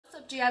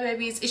GI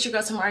babies, it's your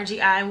girl TymarrahGi,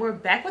 and we're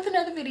back with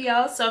another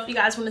video. So if you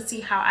guys want to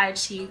see how I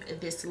achieve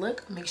this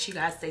look, make sure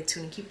you guys stay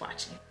tuned and keep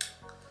watching.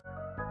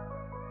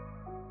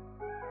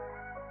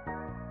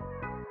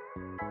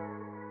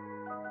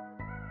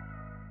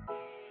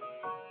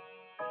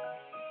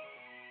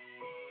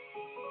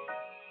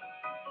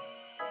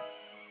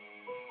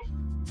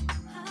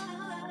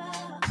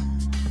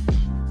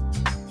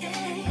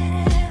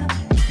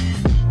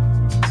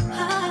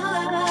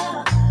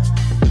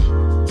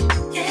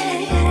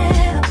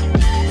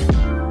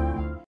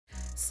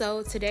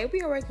 So today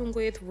we are working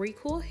with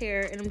Recool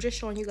hair, and I'm just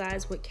showing you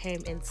guys what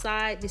came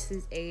inside. This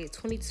is a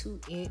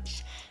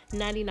 22-inch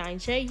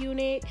 99J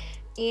unit,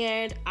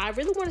 and I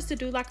really wanted to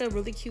do like a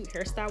really cute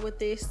hairstyle with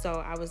this, so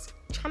I was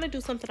trying to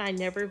do something I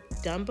never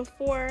done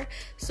before.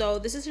 So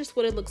this is just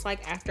what it looks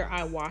like after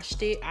I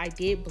washed it. I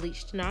did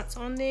bleached knots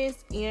on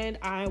this, and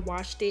I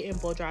washed it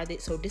and blow dried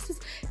it. So this is,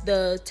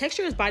 the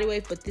texture is body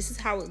wave, but this is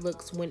how it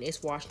looks when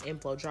it's washed and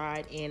blow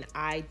dried. And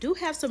I do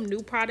have some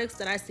new products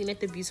that I seen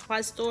at the beauty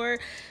supply store,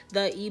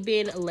 the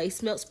Eben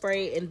lace melt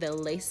spray and the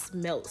lace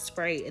melt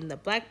spray in the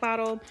black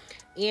bottle.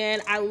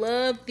 And I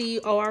love the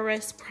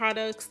ORS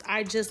products.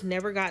 I just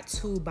never got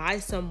to buy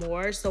some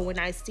more, so when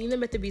I seen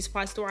them at the beauty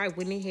supply store, I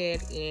went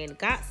ahead and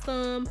got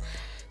some.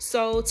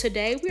 So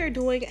today we are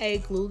doing a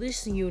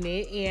glueless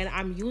unit, and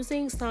I'm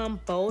using some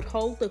Bold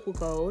Hold Liquid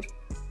Gold.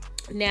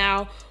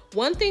 Now,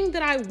 one thing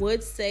that I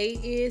would say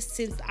is,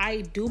 since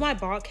I do my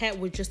bald cap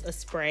with just a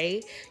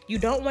spray, you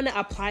don't want to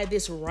apply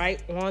this right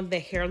on the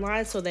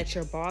hairline so that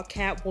your bald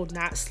cap will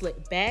not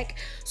slip back.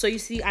 So you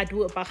see, I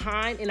do it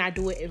behind and I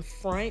do it in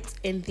front,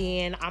 and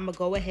then I'm gonna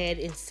go ahead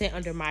and sit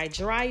under my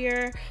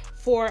dryer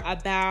for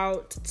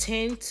about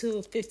 10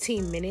 to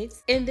 15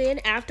 minutes. And then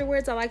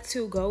afterwards, I like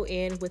to go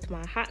in with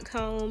my hot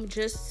comb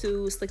just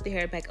to slick the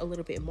hair back a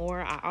little bit more.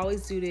 I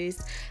always do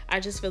this. I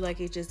just feel like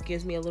it just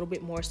gives me a little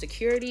bit more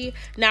security.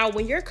 Now,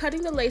 when you're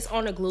cutting the lace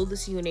on a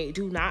glueless unit,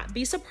 do not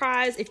be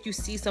surprised if you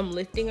see some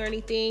lifting or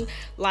anything.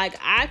 Like,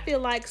 I feel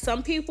like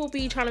some people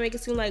be trying to make it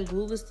seem like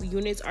glueless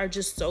units are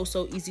just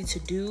so easy to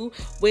do,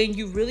 when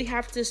you really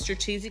have to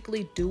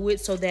strategically do it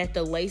so that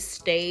the lace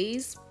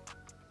stays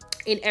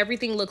and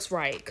everything looks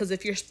right. Because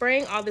if you're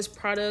spraying all this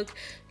product,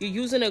 you're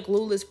using a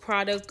glueless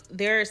product,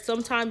 there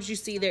sometimes you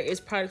see there is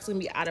products gonna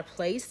be out of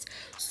place.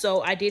 So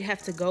I did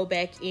have to go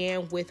back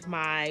in with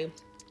my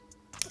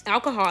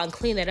alcohol and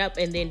clean that up,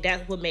 and then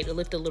that's what made it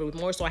lift a little bit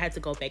more, so I had to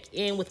go back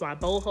in with my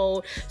bowl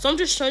hold. So I'm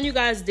just showing you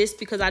guys this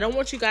because I don't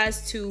want you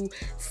guys to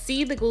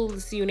see the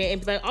glueless unit and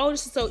be like, oh,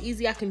 this is so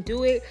easy, I can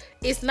do it.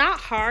 It's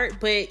not hard,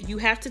 but you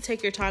have to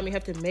take your time. You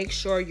have to make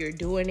sure you're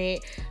doing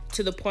it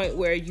to the point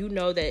where you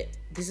know that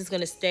this is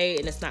gonna stay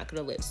and it's not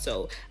gonna lift.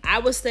 So I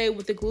would say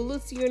with the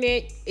glueless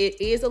unit, it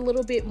is a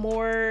little bit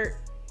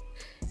more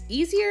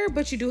easier,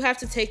 but you do have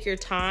to take your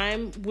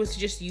time with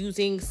just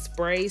using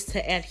sprays to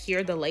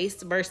adhere the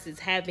lace versus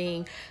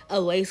having a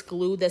lace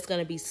glue that's going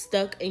to be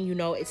stuck and you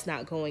know it's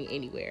not going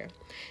anywhere.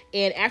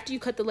 And after you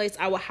cut the lace,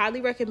 I would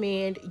highly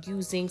recommend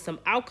using some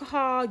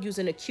alcohol,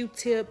 using a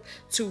Q-tip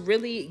to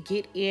really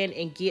get in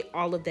and get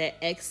all of that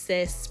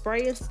excess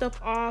spray and stuff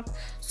off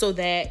so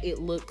that it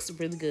looks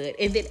really good.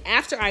 And then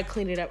after I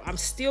clean it up, I'm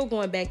still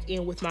going back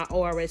in with my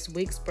ORS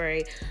wig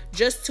spray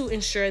just to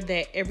ensure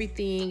that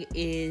everything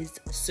is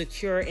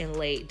secure and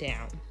laid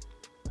down.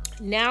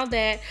 Now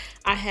that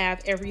I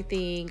have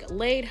everything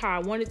laid how I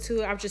wanted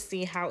to, I'm just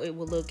seeing how it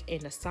will look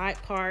in the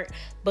side part,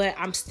 but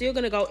I'm still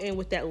gonna go in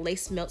with that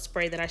lace melt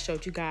spray that I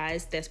showed you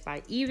guys. That's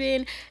by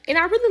Eben, and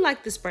I really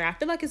like this spray. I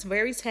feel like it's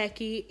very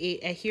tacky.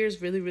 It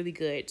adheres really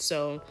good.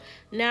 So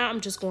now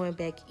I'm just going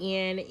back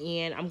in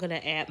and I'm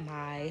gonna add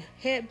my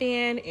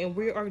headband, and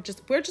we're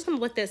just gonna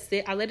let that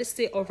sit. I let it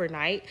sit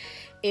overnight,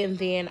 and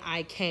then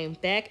I came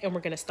back and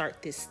we're gonna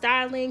start this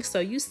styling. So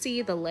you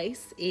see the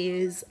lace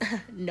is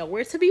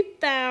nowhere to be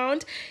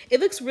found.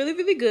 It looks really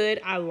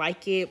good. I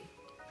like it.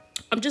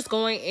 I'm just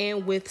going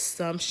in with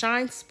some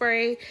shine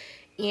spray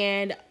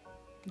and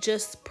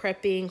just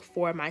prepping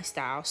for my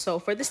style. So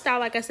for the style,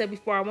 like I said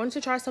before, I wanted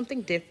to try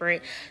something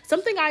different,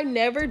 something I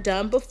never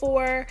done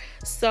before.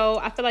 So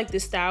I feel like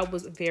this style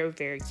was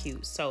very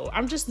cute. So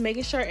I'm just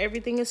making sure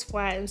everything is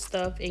flat and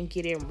stuff and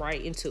getting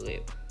right into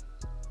it.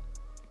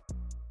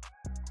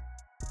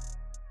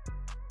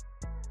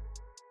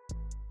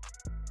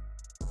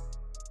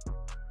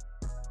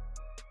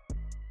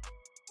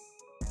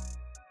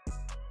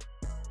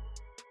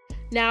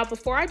 Now,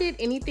 before I did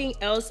anything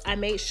else, I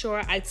made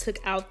sure I took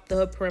out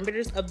the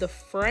perimeters of the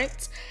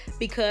front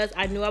because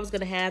I knew I was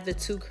gonna have the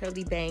two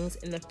curly bangs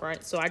in the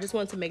front. So I just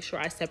wanted to make sure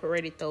I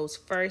separated those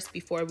first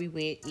before we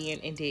went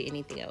in and did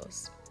anything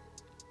else.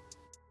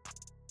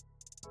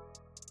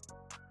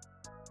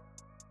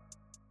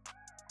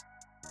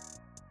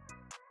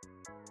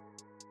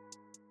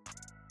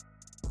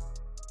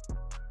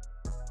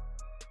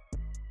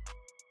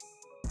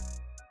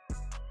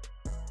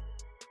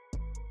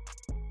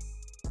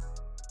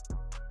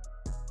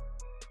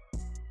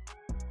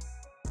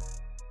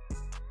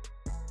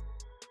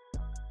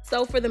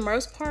 So for the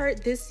most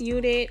part, this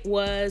unit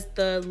was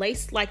the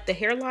lace, like the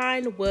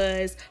hairline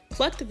was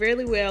plucked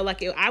really well.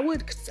 Like I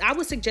would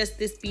suggest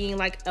this being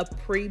like a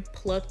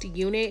pre-plucked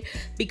unit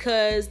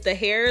because the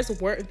hairs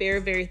weren't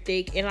very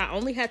thick, and I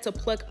only had to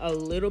pluck a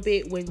little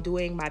bit when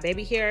doing my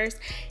baby hairs.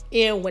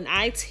 And when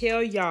I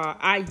tell y'all,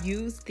 I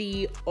use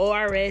the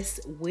ORS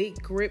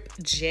Wig Grip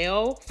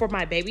Gel for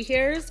my baby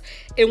hairs,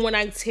 and when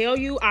I tell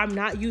you I'm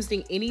not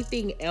using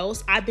anything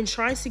else, I've been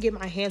trying to get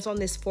my hands on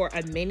this for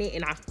a minute,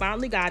 and I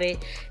finally got it,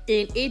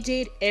 and it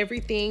did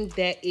everything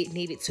that it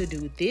needed to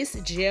do. This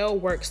gel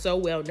works so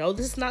well. No,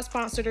 this is not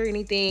sponsored or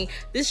anything.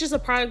 This is just a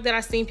product that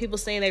I've seen people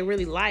saying they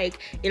really like,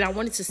 and I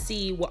wanted to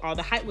see what all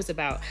the hype was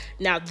about.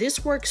 Now,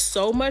 this works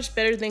so much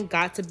better than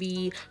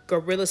Got2b,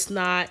 Gorilla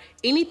Snot,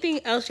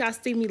 anything else y'all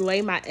see me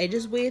lay my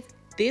edges with.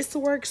 This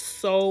works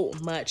so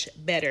much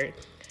better.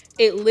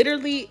 It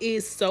literally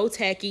is so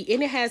tacky,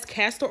 and it has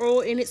castor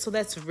oil in it, so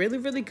that's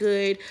really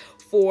good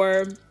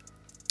for,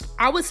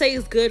 I would say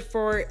it's good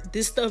for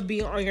this stuff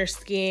being on your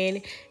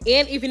skin.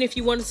 And even if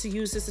you wanted to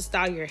use this to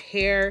style your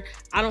hair,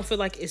 I don't feel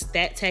like it's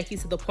that tacky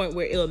to the point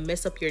where it'll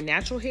mess up your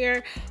natural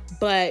hair.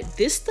 But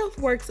this stuff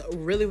works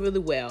really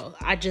well.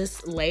 I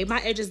just lay my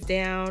edges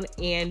down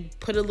and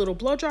put a little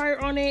blow dryer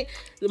on it,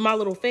 my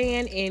little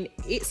fan, and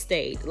it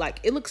stayed. Like,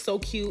 it looks so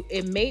cute.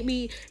 It made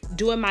me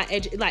doing my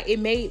edge, like it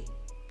made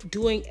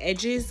doing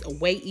edges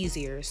way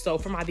easier. So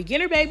for my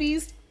beginner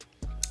babies,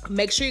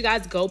 make sure you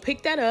guys go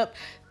pick that up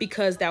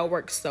because that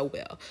works so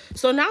well.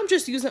 So now I'm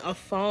just using a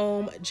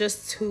foam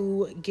just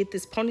to get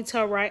this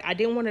ponytail right. I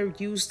didn't want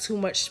to use too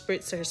much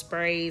spritzer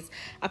sprays.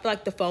 I feel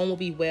like the foam will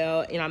be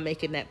well, and I'm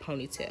making that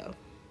ponytail.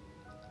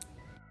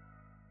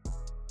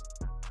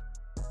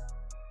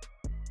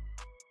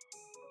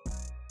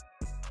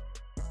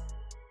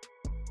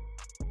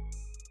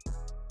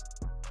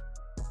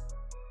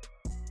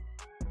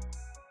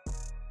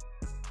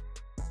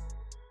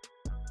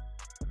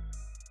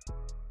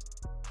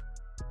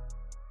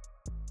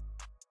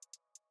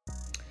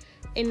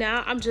 And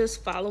now I'm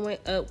just following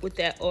up with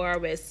that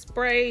ORS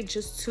spray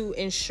just to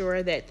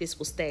ensure that this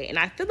will stay. And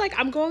I feel like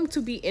I'm going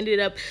to be ended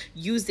up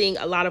using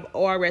a lot of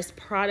ORS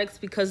products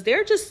because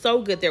they're just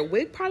so good. Their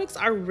wig products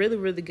are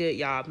really good,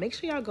 y'all. Make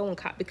sure y'all go and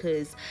cop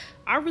because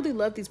I really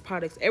love these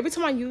products. Every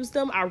time I use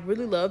them, I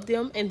really love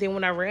them. And then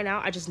when I ran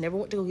out, I just never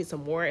went to go get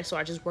some more. So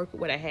I just worked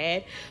with what I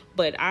had.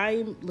 But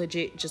I'm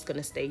legit just going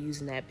to stay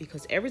using that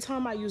because every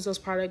time I use those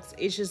products,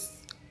 it's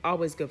just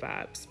always good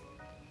vibes.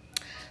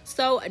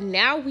 So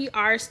now we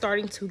are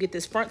starting to get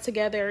this front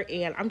together,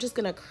 and I'm just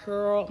gonna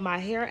curl my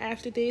hair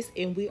after this,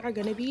 and we are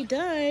gonna be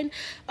done.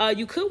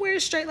 You could wear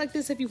it straight like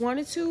this if you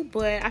wanted to,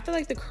 but I feel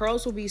like the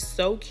curls will be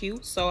so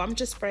cute. So I'm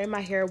just spraying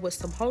my hair with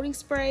some holding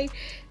spray,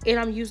 and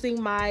I'm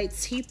using my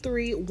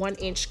T3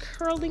 1-inch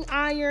curling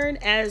iron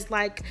as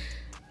like,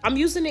 I'm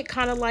using it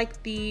kind of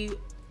like the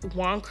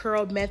wand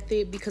curl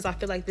method because I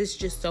feel like this is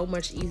just so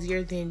much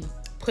easier than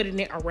putting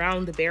it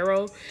around the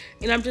barrel.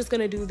 And I'm just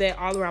gonna do that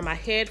all around my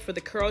head. For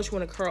the curls, you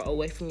want to curl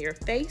away from your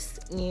face,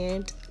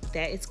 and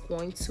that is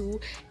going to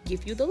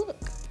give you the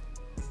look.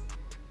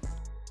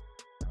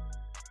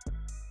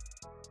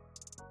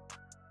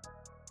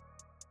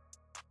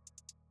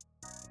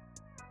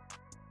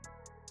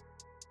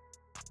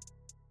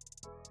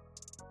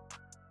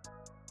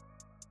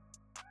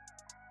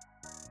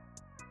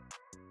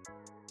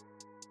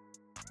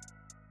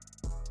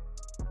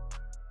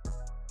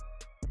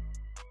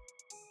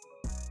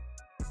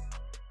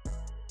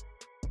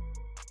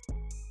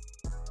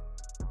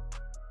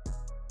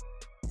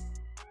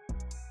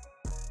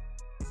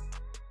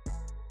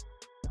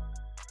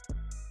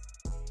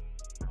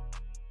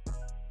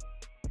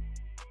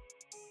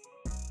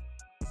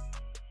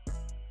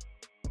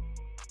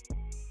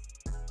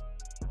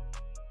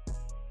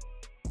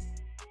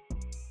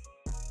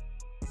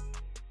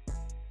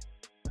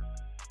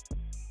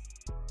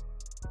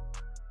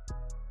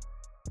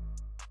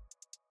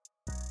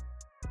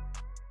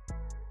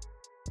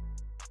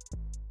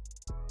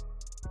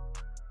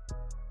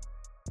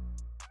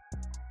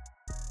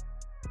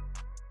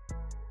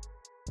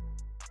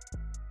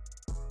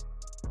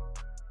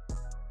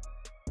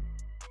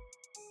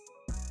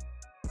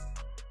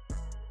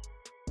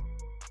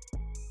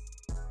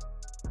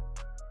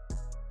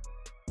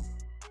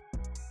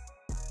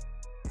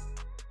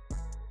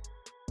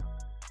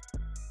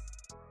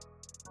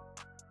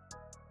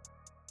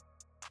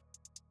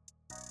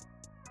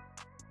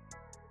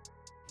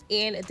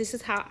 And this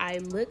is how I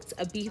looked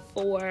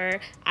before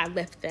I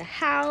left the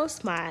house.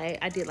 I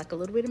did like a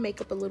little bit of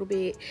makeup, a little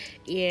bit,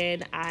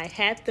 and I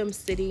had them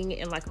sitting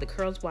in like the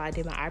curls while I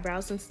did my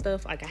eyebrows and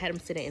stuff. Like I had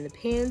them sitting in the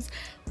pins,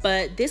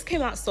 but this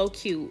came out so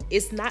cute.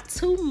 It's not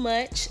too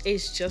much.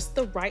 It's just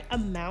the right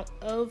amount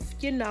of,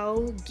 you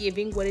know,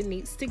 giving what it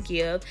needs to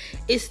give.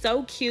 It's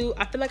so cute.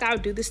 I feel like I'll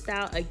do this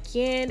style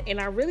again, and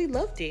I really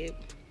loved it.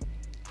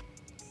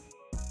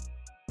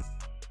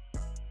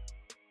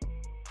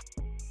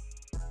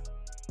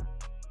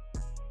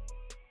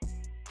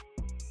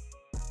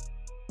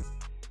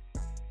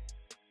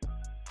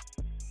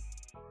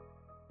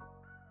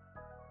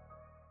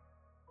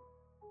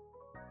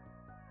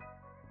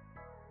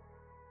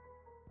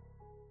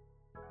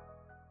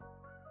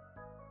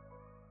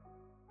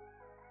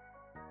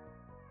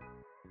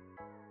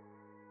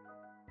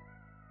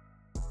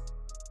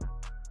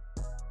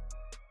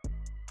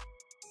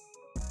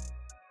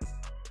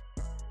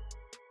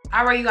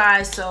 Alright, you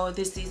guys, so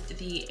this is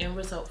the end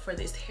result for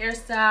this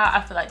hairstyle.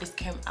 I feel like this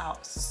came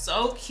out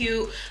so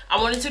cute.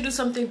 I wanted to do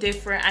something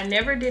different. I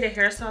never did a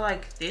hairstyle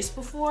like this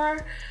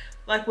before,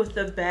 like with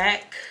the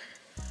back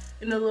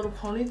in a little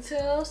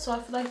ponytail. So I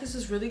feel like this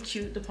is really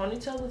cute. The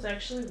ponytail is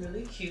actually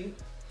really cute.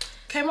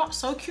 Came out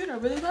so cute. I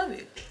really love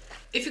it.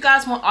 If you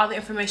guys want all the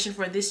information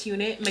for this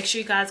unit, make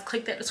sure you guys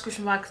click that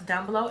description box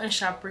down below and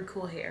shop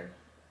Recool hair.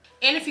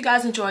 And if you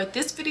guys enjoyed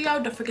this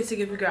video, don't forget to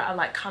give your girl a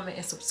like, comment,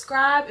 and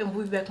subscribe. And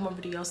we'll be back with more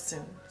videos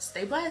soon.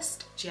 Stay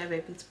blessed. Gia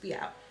Baby to be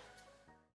out.